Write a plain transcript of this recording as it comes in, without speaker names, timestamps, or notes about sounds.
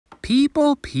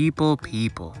People.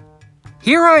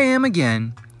 Here I am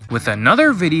again with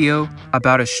another video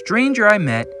about a stranger I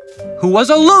met who was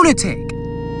a lunatic.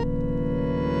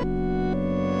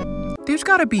 There's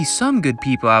gotta be some good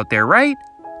people out there, right?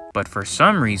 But for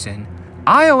some reason,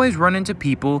 I always run into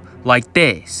people like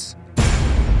this.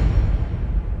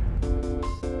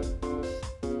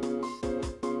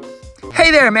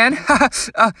 Hey there, man.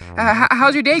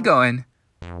 How's your day going?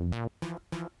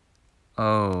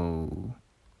 Oh,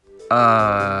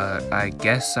 I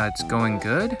guess that's going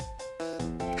good.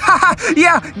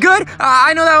 Yeah, good.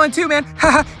 I know that one too, man.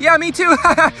 Yeah, me too.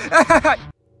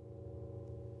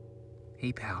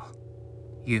 Hey, pal.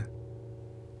 You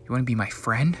want to be my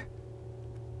friend?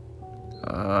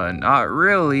 Not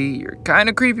really. You're kind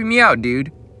of creeping me out,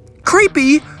 dude.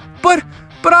 Creepy? But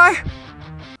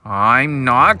I'm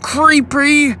not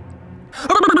creepy.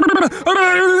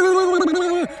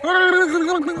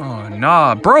 Oh,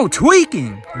 nah, bro,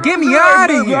 tweaking. Get me out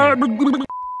of here.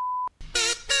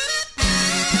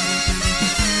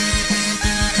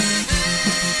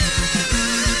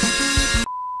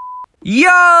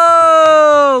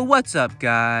 Yo, what's up,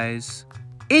 guys?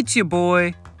 It's your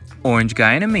boy, Orange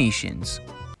Guy Animations.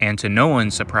 And to no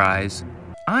one's surprise,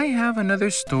 I have another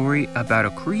story about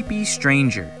a creepy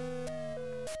stranger.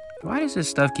 Why does this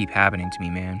stuff keep happening to me,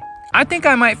 man? I think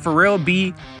I might for real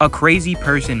be a crazy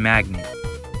person magnet.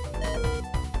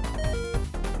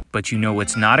 But you know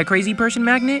what's not a crazy person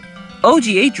magnet?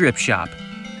 OGA Drip Shop.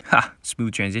 Ha,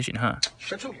 smooth transition, huh?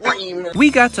 We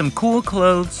got some cool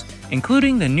clothes,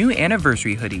 including the new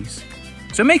anniversary hoodies.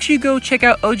 So make sure you go check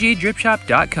out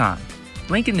ogadripshop.com.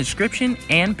 Link in the description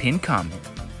and pinned comment.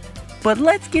 But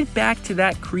let's get back to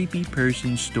that creepy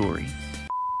person story.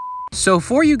 So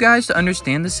for you guys to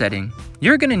understand the setting,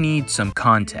 you're gonna need some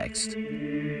context.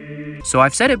 So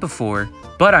I've said it before,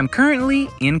 but I'm currently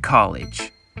in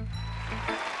college.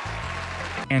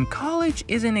 And college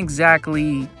isn't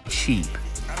exactly cheap.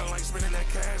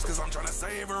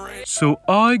 So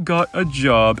I got a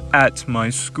job at my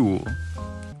school,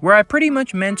 where I pretty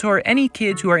much mentor any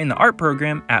kids who are in the art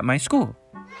program at my school.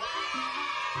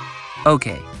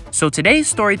 Okay, so today's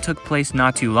story took place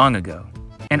not too long ago,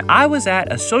 and I was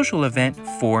at a social event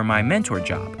for my mentor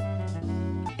job.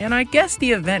 And I guess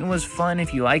the event was fun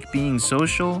if you like being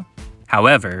social.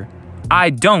 However, I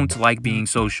don't like being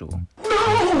social.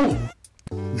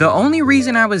 The only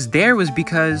reason I was there was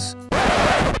because,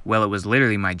 well, it was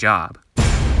literally my job.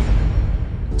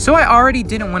 So I already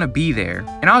didn't want to be there,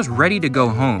 and I was ready to go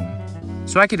home,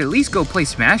 so I could at least go play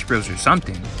Smash Bros or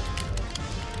something.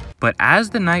 But as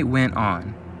the night went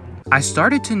on, I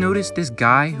started to notice this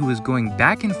guy who was going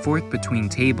back and forth between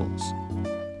tables.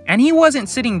 And he wasn't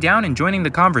sitting down and joining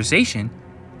the conversation.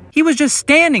 He was just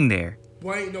standing there.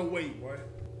 Boy, ain't no way, boy.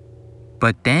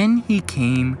 But then he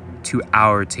came to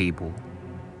our table.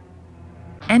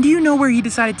 And do you know where he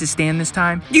decided to stand this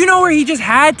time? Do you know where he just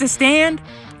had to stand?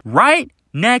 Right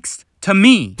next to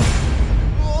me.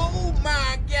 Oh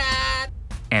my God.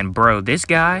 And bro, this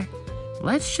guy,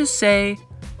 let's just say,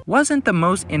 wasn't the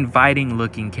most inviting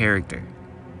looking character.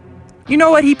 You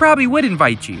know what? He probably would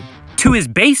invite you to his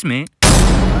basement.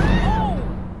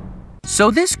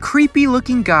 So this creepy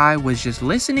looking guy was just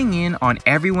listening in on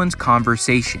everyone's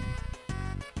conversation.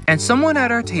 And someone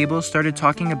at our table started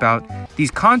talking about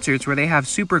these concerts where they have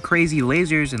super crazy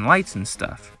lasers and lights and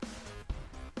stuff.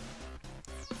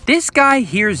 This guy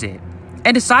hears it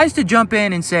and decides to jump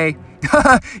in and say,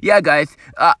 yeah guys,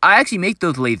 I actually make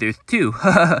those lasers too,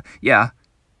 yeah.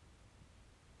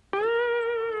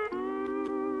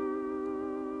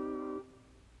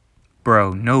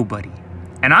 Bro, nobody,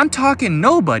 and I'm talking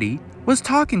nobody, was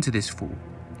talking to this fool.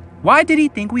 Why did he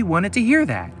think we wanted to hear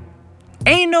that?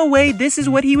 Ain't no way this is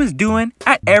what he was doing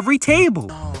at every table.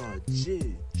 Oh,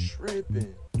 shit,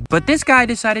 tripping. But this guy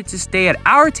decided to stay at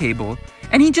our table,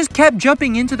 and he just kept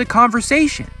jumping into the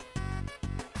conversation.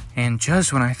 And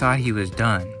just when I thought he was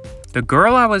done, the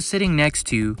girl I was sitting next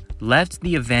to left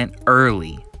the event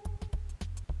early.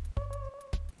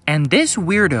 And this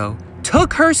weirdo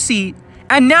took her seat,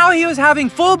 and now he was having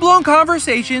full-blown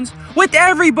conversations with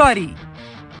everybody.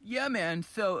 Yeah, man,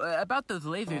 so about those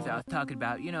lasers I was talking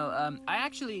about, I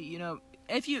actually,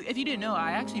 if you didn't know,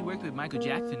 I actually worked with Michael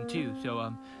Jackson too,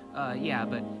 so, yeah,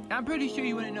 but I'm pretty sure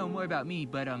you want to know more about me,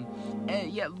 but,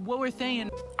 yeah, what we're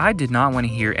saying... I did not want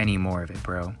to hear any more of it,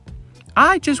 bro.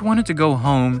 I just wanted to go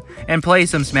home and play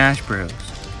some Smash Bros.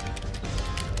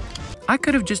 I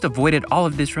could have just avoided all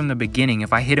of this from the beginning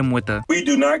if I hit him with the... We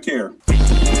do not care.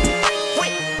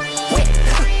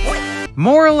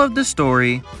 Moral of the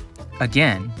story,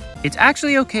 again, it's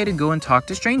actually okay to go and talk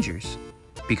to strangers.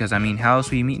 Because, I mean, how else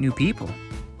will you meet new people?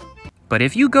 But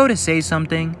if you go to say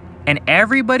something and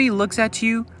everybody looks at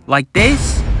you like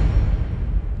this,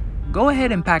 go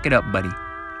ahead and pack it up, buddy.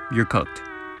 You're cooked.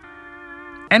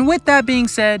 And with that being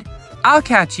said, I'll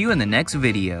catch you in the next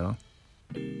video.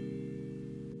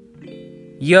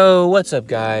 Yo, what's up,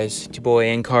 guys? It's your boy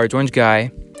End Cards Orange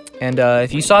Guy. And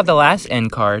if you saw the last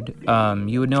end card,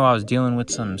 you would know I was dealing with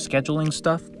some scheduling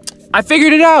stuff. I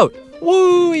figured it out!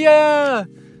 Woo, yeah!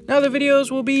 Now the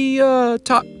videos will be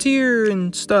top tier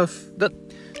and stuff. The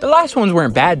last ones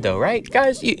weren't bad though, right?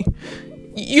 Guys,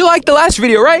 you liked the last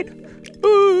video, right?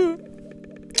 Woo.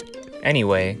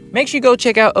 Anyway, make sure you go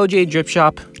check out OJ Drip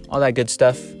Shop, all that good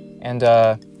stuff. And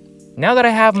now that I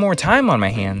have more time on my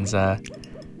hands,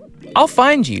 I'll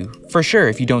find you for sure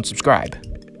if you don't subscribe.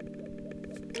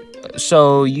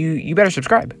 So you better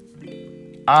subscribe.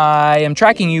 I am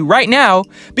tracking you right now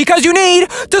because you need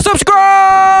to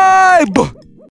subscribe!